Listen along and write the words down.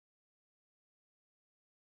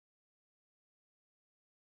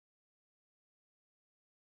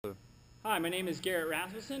Hi, my name is Garrett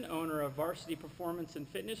Rasmussen, owner of Varsity Performance and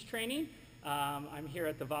Fitness Training. I'm here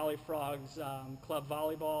at the Volley Frogs Club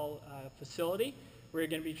Volleyball facility. We're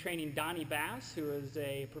going to be training Donny Bass, who is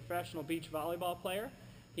a professional beach volleyball player.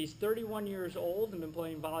 He's 31 years old and been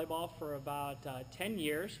playing volleyball for about 10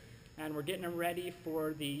 years, and we're getting him ready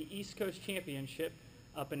for the East Coast Championship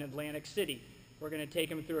up in Atlantic City. We're going to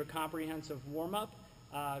take him through a comprehensive warm-up,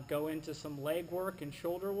 go into some leg work and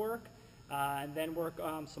shoulder work, and then work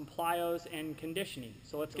some plyos and conditioning.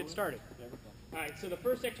 So let's get started. All right, so the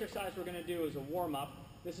first exercise we're going to do is a warm-up.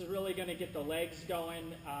 This is really going to get the legs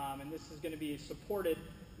going, and this is going to be supported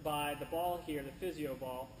by the ball here, the physio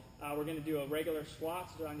ball. We're going to do a regular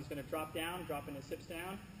squat. So Donnie's going to drop down, dropping his hips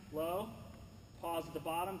down, low, pause at the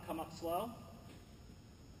bottom, come up slow.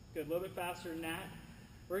 Good, a little bit faster than that.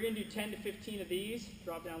 We're going to do 10 to 15 of these.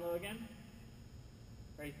 Drop down low again.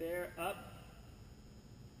 Right there, up.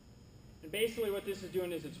 And basically what this is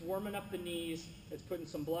doing is it's warming up the knees, it's putting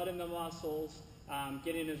some blood in the muscles,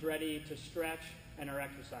 getting us ready to stretch and our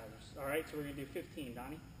exercises. All right, so we're going to do 15,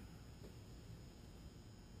 Donnie.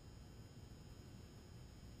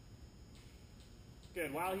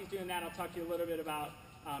 Good. While he's doing that, I'll talk to you a little bit about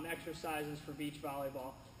exercises for beach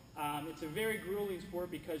volleyball. It's a very grueling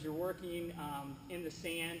sport because you're working in the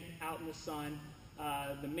sand, out in the sun.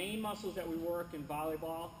 The main muscles that we work in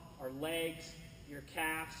volleyball are legs, your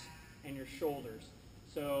calves, and your shoulders.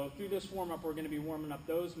 So through this warm-up, we're going to be warming up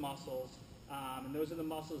those muscles, and those are the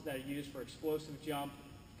muscles that are used for explosive jump,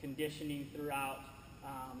 conditioning throughout,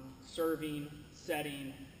 serving,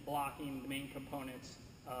 setting, blocking, the main components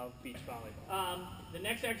of beach volleyball. The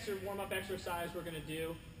next warm-up exercise we're going to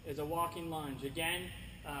do is a walking lunge. Again,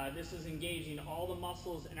 this is engaging all the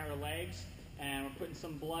muscles in our legs, and we're putting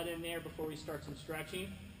some blood in there before we start some stretching.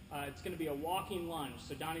 It's going to be a walking lunge.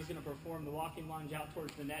 So Donnie's going to perform the walking lunge out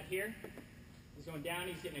towards the net here. He's going down,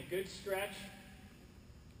 he's getting a good stretch,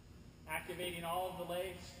 activating all of the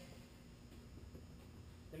legs.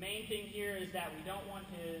 The main thing here is that we don't want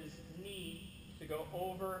his knee to go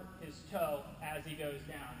over his toe as he goes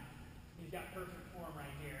down. He's got perfect form right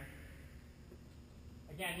here.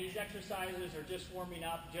 Again, these exercises are just warming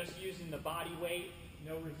up, just using the body weight,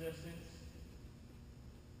 no resistance.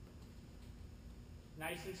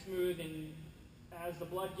 Nice and smooth, and as the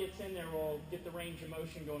blood gets in there, we'll get the range of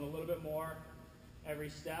motion going a little bit more every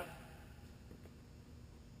step.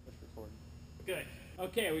 Good.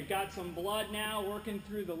 Okay, we've got some blood now working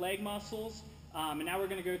through the leg muscles, and now we're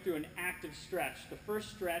going to go through an active stretch. The first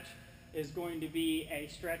stretch is going to be a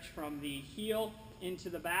stretch from the heel into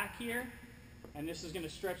the back here, and this is going to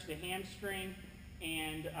stretch the hamstring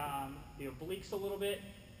and the obliques a little bit.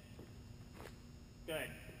 Good.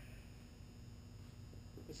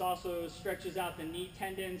 This also stretches out the knee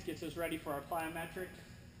tendons, gets us ready for our plyometrics.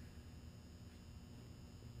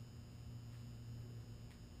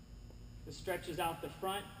 This stretches out the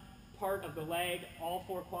front part of the leg, all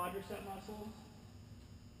four quadricep muscles.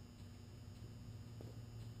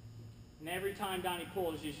 And every time Donnie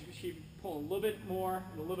pulls, you should pull a little bit more,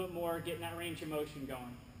 getting that range of motion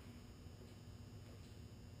going.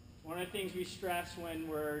 One of the things we stress when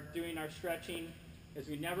we're doing our stretching is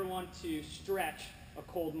we never want to stretch a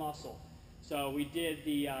cold muscle. So we did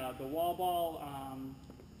the wall ball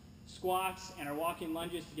squats and our walking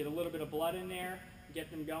lunges to get a little bit of blood in there, get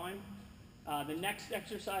them going. The next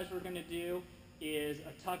exercise we're going to do is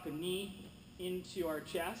a tuck a knee into our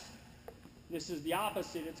chest. This is the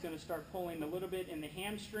opposite. It's going to start pulling a little bit in the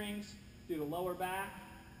hamstrings, through the lower back,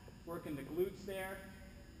 working the glutes there.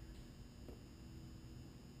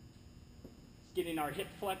 It's getting our hip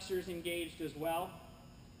flexors engaged as well.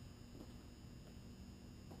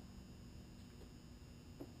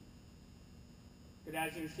 But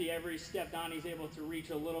as you can see, every step Donnie's able to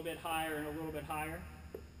reach a little bit higher and a little bit higher.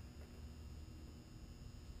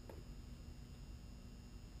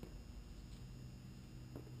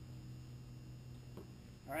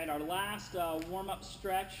 All right, our last warm-up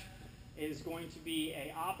stretch is going to be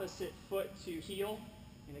an opposite foot to heel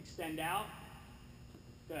and extend out.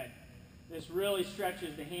 Good. This really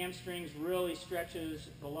stretches the hamstrings, really stretches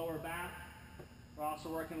the lower back. We're also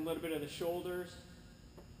working a little bit of the shoulders.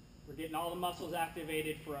 We're getting all the muscles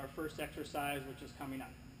activated for our first exercise, which is coming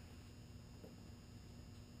up.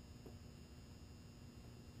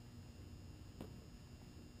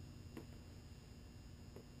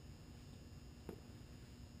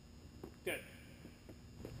 Good.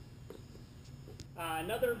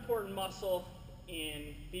 Another important muscle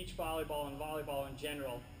in beach volleyball and volleyball in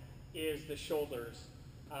general is the shoulders,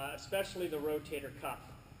 especially the rotator cuff.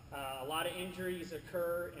 A lot of injuries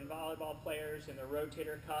occur in volleyball players in their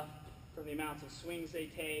rotator cuff from the amounts of swings they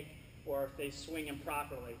take or if they swing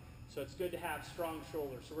improperly. So it's good to have strong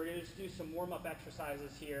shoulders. So we're going to just do some warm-up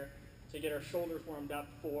exercises here to get our shoulders warmed up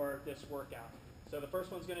for this workout. So the first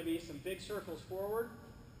one's going to be some big circles forward.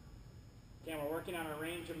 Again, we're working on our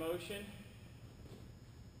range of motion.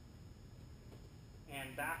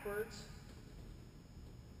 And backwards.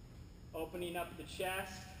 Opening up the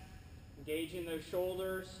chest, engaging those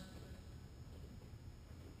shoulders.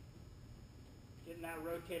 Getting that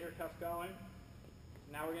rotator cuff going.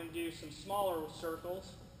 Now we're going to do some smaller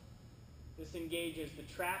circles. This engages the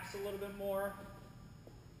traps a little bit more.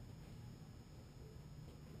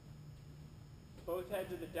 Both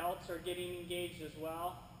heads of the delts are getting engaged as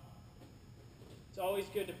well. It's always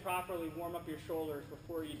good to properly warm up your shoulders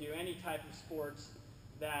before you do any type of sports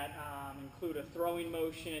that include a throwing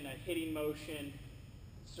motion, a hitting motion,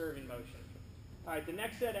 serving motion. All right, the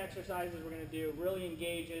next set of exercises we're going to do really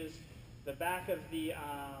engages the back of the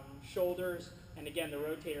shoulders and again the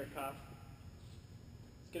rotator cuff.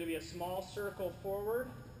 It's going to be a small circle forward.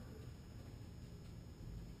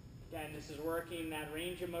 Again, this is working that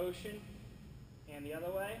range of motion and the other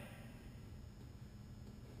way.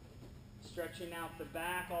 Stretching out the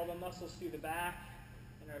back, all the muscles through the back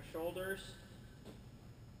and our shoulders.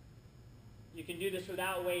 You can do this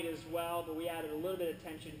without weight as well, but we added a little bit of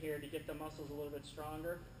tension here to get the muscles a little bit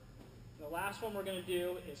stronger. The last one we're going to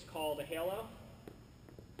do is called a halo.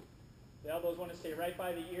 The elbows want to stay right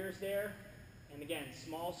by the ears there. And again,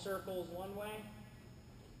 small circles one way.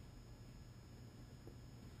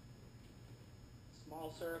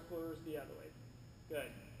 Small circles the other way.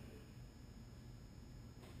 Good.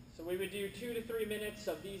 So we would do 2 to 3 minutes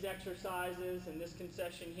of these exercises in this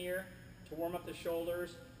concession here to warm up the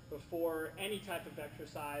shoulders before any type of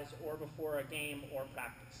exercise or before a game or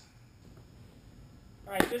practice.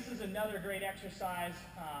 All right, this is another great exercise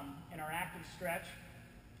in our active stretch.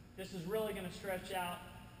 This is really going to stretch out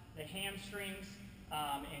the hamstrings,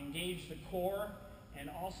 engage the core, and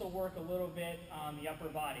also work a little bit on the upper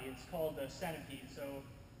body. It's called the centipede. So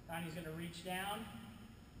Donnie's going to reach down,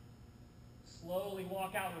 slowly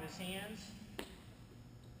walk out with his hands.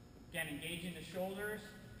 Again, engaging the shoulders,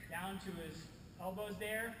 down to his elbows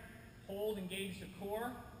there. Hold, engage the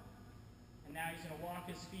core. And now he's going to walk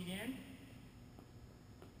his feet in.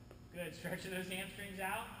 Good, stretching those hamstrings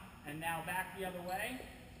out. And now back the other way.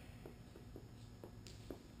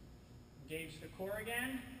 Engage the core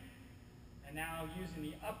again. And now using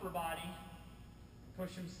the upper body,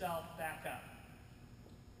 push himself back up.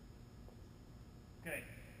 Good.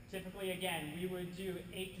 Typically, again, we would do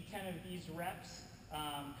 8 to 10 of these reps,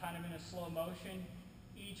 kind of in a slow motion.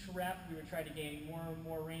 Each rep, we would try to gain more and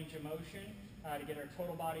more range of motion to get our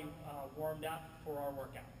total body warmed up for our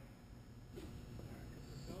workout.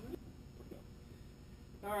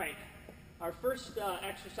 All right, our first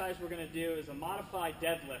exercise we're going to do is a modified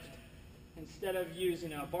deadlift. Instead of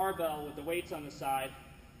using a barbell with the weights on the side,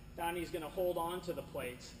 Donnie's going to hold on to the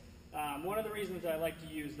plates. One of the reasons I like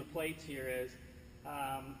to use the plates here is,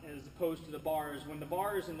 as opposed to the bars, when the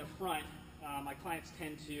bar is in the front, my clients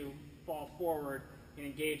tend to fall forward and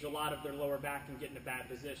engage a lot of their lower back and get into bad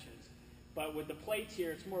positions. But with the plates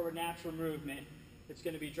here, it's more of a natural movement. It's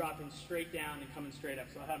going to be dropping straight down and coming straight up.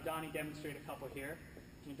 So I'll have Donnie demonstrate a couple here.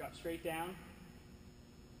 You drop straight down.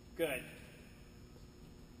 Good.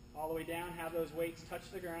 All the way down, have those weights touch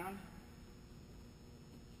the ground.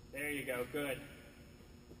 There you go, good.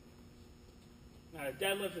 Now,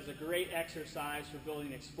 deadlift is a great exercise for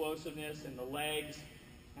building explosiveness in the legs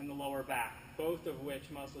and the lower back, both of which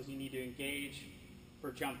muscles you need to engage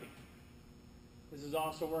for jumping. This is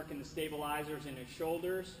also working the stabilizers in his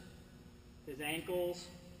shoulders, his ankles,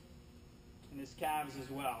 and his calves as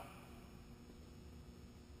well.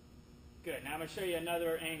 Good. Now I'm going to show you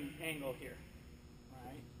another angle here. All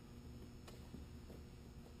right.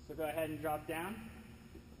 So go ahead and drop down.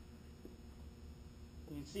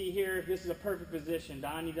 You can see here, this is a perfect position.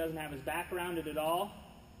 Donnie doesn't have his back rounded at all.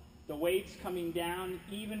 The weight's coming down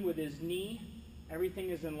even with his knee. Everything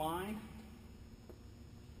is in line.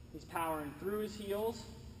 He's powering through his heels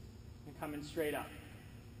and coming straight up.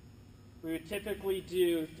 We would typically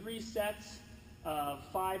do 3 sets of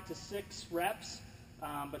 5 to 6 reps.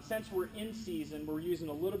 But since we're in season, we're using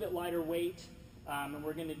a little bit lighter weight, and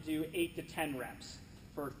we're going to do 8 to 10 reps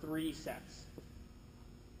for 3 sets.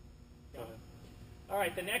 Go ahead. All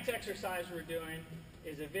right, the next exercise we're doing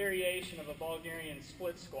is a variation of a Bulgarian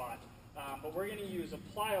split squat. But we're going to use a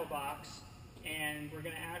plyo box, and we're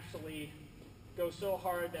going to actually go so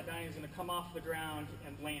hard that Donnie's going to come off the ground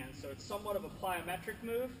and land. So it's somewhat of a plyometric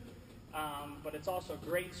move, but it's also a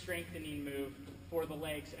great strengthening move for the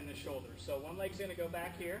legs and the shoulders. So one leg's going to go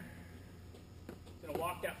back here. Going to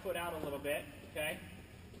walk that foot out a little bit, okay?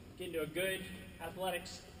 Get into a good athletic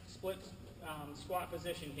split squat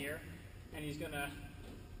position here, and he's going to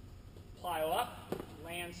plyo up,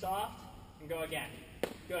 land soft, and go again.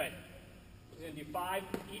 Good. He's going to do 5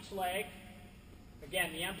 each leg.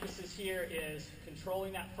 Again, the emphasis here is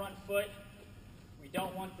controlling that front foot. We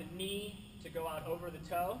don't want the knee to go out over the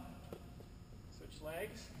toe. Switch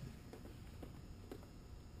legs.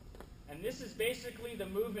 And this is basically the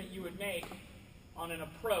movement you would make on an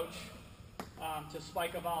approach to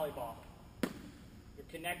spike a volleyball. You're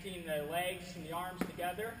connecting the legs and the arms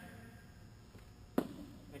together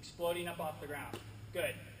and exploding up off the ground.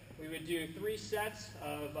 Good. We would do 3 sets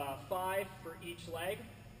of 5 for each leg.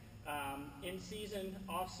 In season,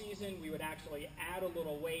 off season, we would actually add a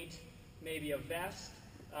little weight, maybe a vest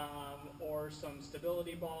or some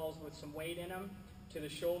stability balls with some weight in them to the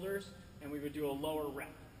shoulders, and we would do a lower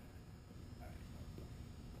rep.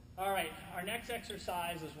 All right, our next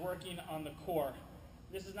exercise is working on the core.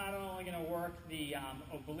 This is not only going to work the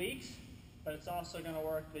obliques, but it's also going to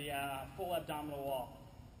work the full abdominal wall.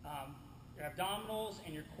 Your abdominals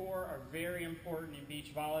and your core are very important in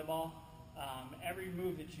beach volleyball. Every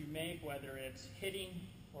move that you make, whether it's hitting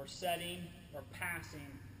or setting or passing,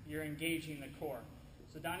 you're engaging the core.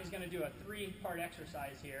 So Donnie's going to do a 3-part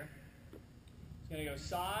exercise here. He's going to go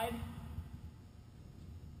side,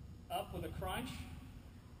 up with a crunch,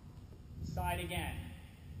 side again,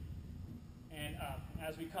 and up.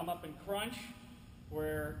 As we come up and crunch,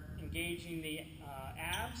 we're engaging the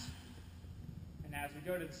abs. And as we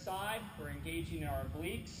go to the side, we're engaging our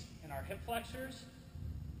obliques and our hip flexors.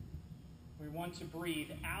 We want to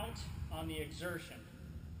breathe out on the exertion.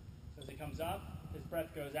 So as he comes up, his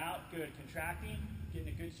breath goes out. Good. Contracting, getting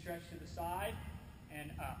a good stretch to the side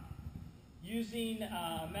and up. Using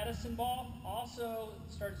medicine ball also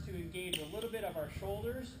starts to engage a little bit of our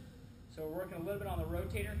shoulders. So we're working a little bit on the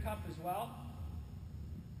rotator cuff as well.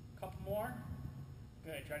 A couple more.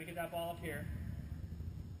 Good. Try to get that ball up here.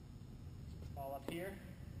 Ball up here.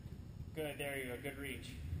 Good. There you go. Good reach.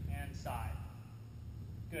 And side.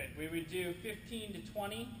 Good. We would do 15 to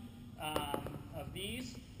 20 of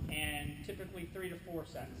these, and typically 3 to 4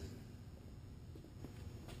 sets.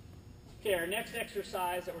 Okay, our next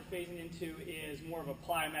exercise that we're phasing into is more of a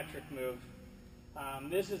plyometric move.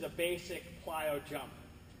 This is a basic plyo jump.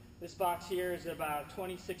 This box here is about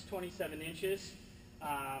 26, 27 inches.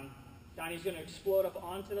 Donnie's going to explode up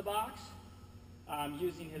onto the box,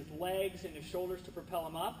 using his legs and his shoulders to propel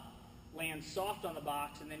him up. Land soft on the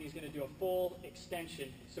box, and then he's going to do a full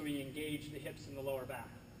extension so we engage the hips and the lower back.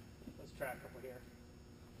 Let's try a couple here.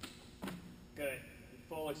 Good.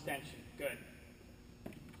 Full extension. Good.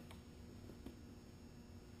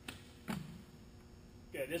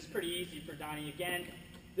 Good. This is pretty easy for Donnie. Again,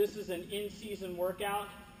 this is an in-season workout,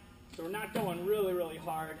 so we're not going really, really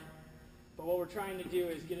hard. But what we're trying to do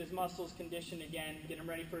is get his muscles conditioned again, get him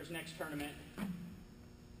ready for his next tournament.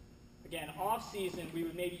 Again, off season, we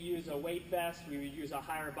would maybe use a weight vest. We would use a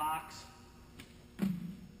higher box.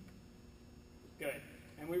 Good.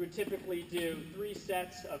 And we would typically do 3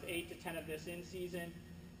 sets of 8 to 10 of this in season.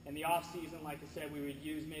 In the off season, like I said, we would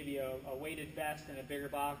use maybe a weighted vest and a bigger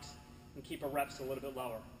box and keep our reps a little bit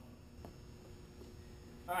lower.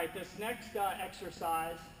 All right, this next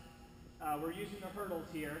exercise, we're using the hurdles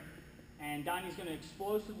here. And Donnie's going to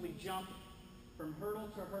explosively jump from hurdle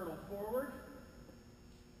to hurdle forward.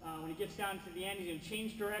 When he gets down to the end, he's going to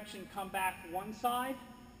change direction, come back one side,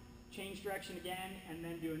 change direction again, and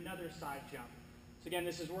then do another side jump. So again,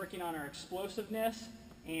 this is working on our explosiveness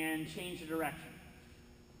and change the direction.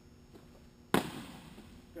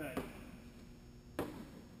 Good.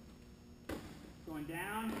 Going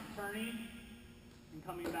down, turning, and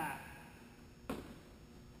coming back.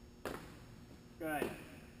 Good.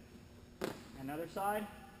 Another side.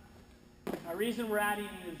 The reason we're adding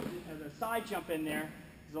the side jump in there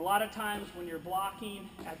is a lot of times when you're blocking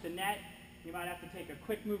at the net, you might have to take a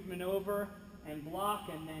quick movement over and block,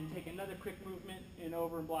 and then take another quick movement and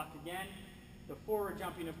over and block again. The forward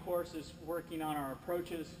jumping, of course, is working on our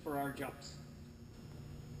approaches for our jumps.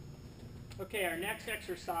 Okay, our next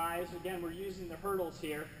exercise, again, we're using the hurdles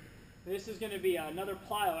here. This is going to be another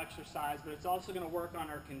plyo exercise, but it's also going to work on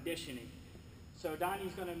our conditioning. So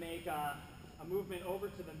Donnie's going to make a movement over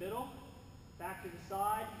to the middle, back to the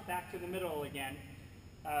side, back to the middle again.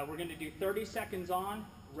 We're going to do 30 seconds on,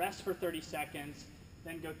 rest for 30 seconds,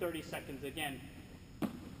 then go 30 seconds again.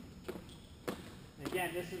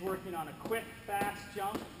 Again, this is working on a quick, fast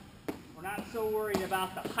jump. We're not so worried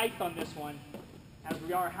about the height on this one as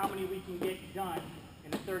we are how many we can get done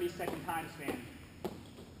in a 30-second time span.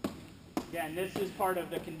 Again, this is part of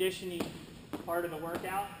the conditioning part of the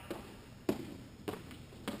workout.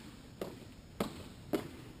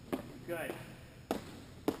 Good.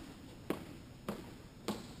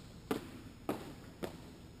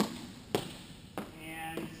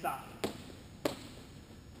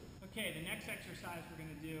 Okay, the next exercise we're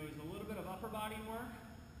going to do is a little bit of upper body work,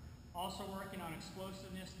 also working on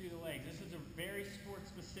explosiveness through the legs. This is a very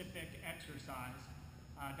sport-specific exercise.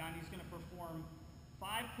 Donnie's going to perform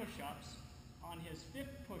 5 push-ups. On his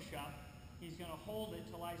 5th push-up, he's going to hold it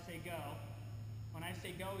till I say go. When I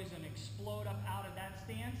say go, he's going to explode up out of that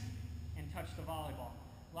stance and touch the volleyball.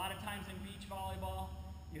 A lot of times in beach volleyball,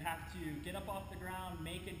 you have to get up off the ground,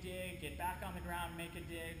 make a dig, get back on the ground, make a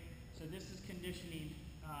dig. So this is conditioning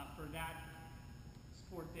for that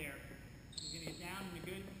sport there. He's going to get down in a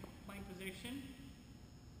good plank position.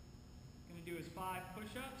 Going to do his 5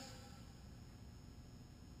 push-ups.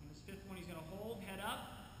 On his 5th one, he's going to hold, head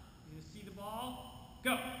up. He's going to see the ball.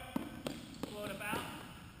 Go! Float up out.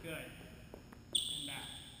 Good. And back.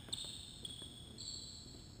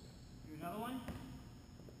 Do another one.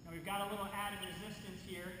 Now we've got a little added resistance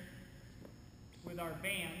here with our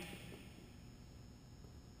band.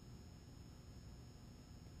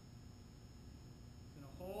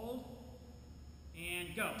 Hold,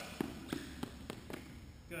 and go.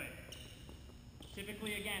 Good.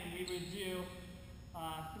 Typically, again, we would do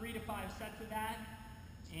 3 to 5 sets of that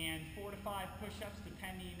and 4 to 5 push-ups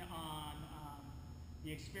depending on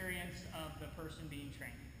the experience of the person being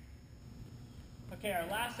trained. Okay, our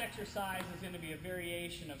last exercise is going to be a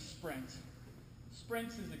variation of sprints.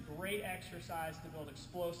 Sprints is a great exercise to build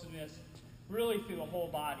explosiveness really through the whole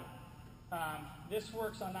body. This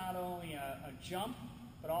works on not only a jump,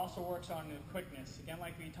 but also works on the quickness. Again,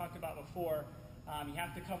 like we talked about before, you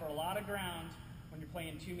have to cover a lot of ground when you're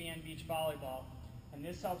playing 2-man beach volleyball, and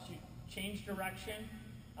this helps you change direction,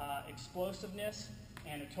 explosiveness,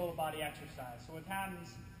 and a total body exercise. So what happens,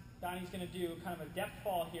 Donnie's going to do kind of a depth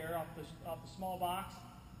fall here off the small box.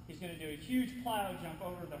 He's going to do a huge plyo jump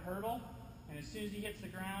over the hurdle, and as soon as he hits the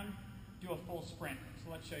ground, do a full sprint.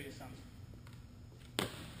 So let's show you some.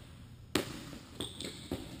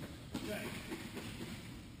 Good.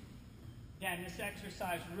 Again, this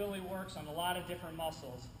exercise really works on a lot of different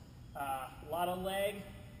muscles. A lot of leg,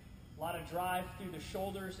 a lot of drive through the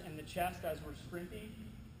shoulders and the chest as we're sprinting,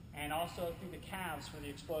 and also through the calves for the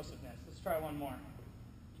explosiveness. Let's try one more.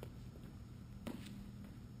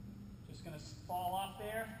 Just going to fall off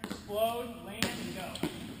there, explode, land, and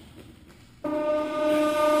go.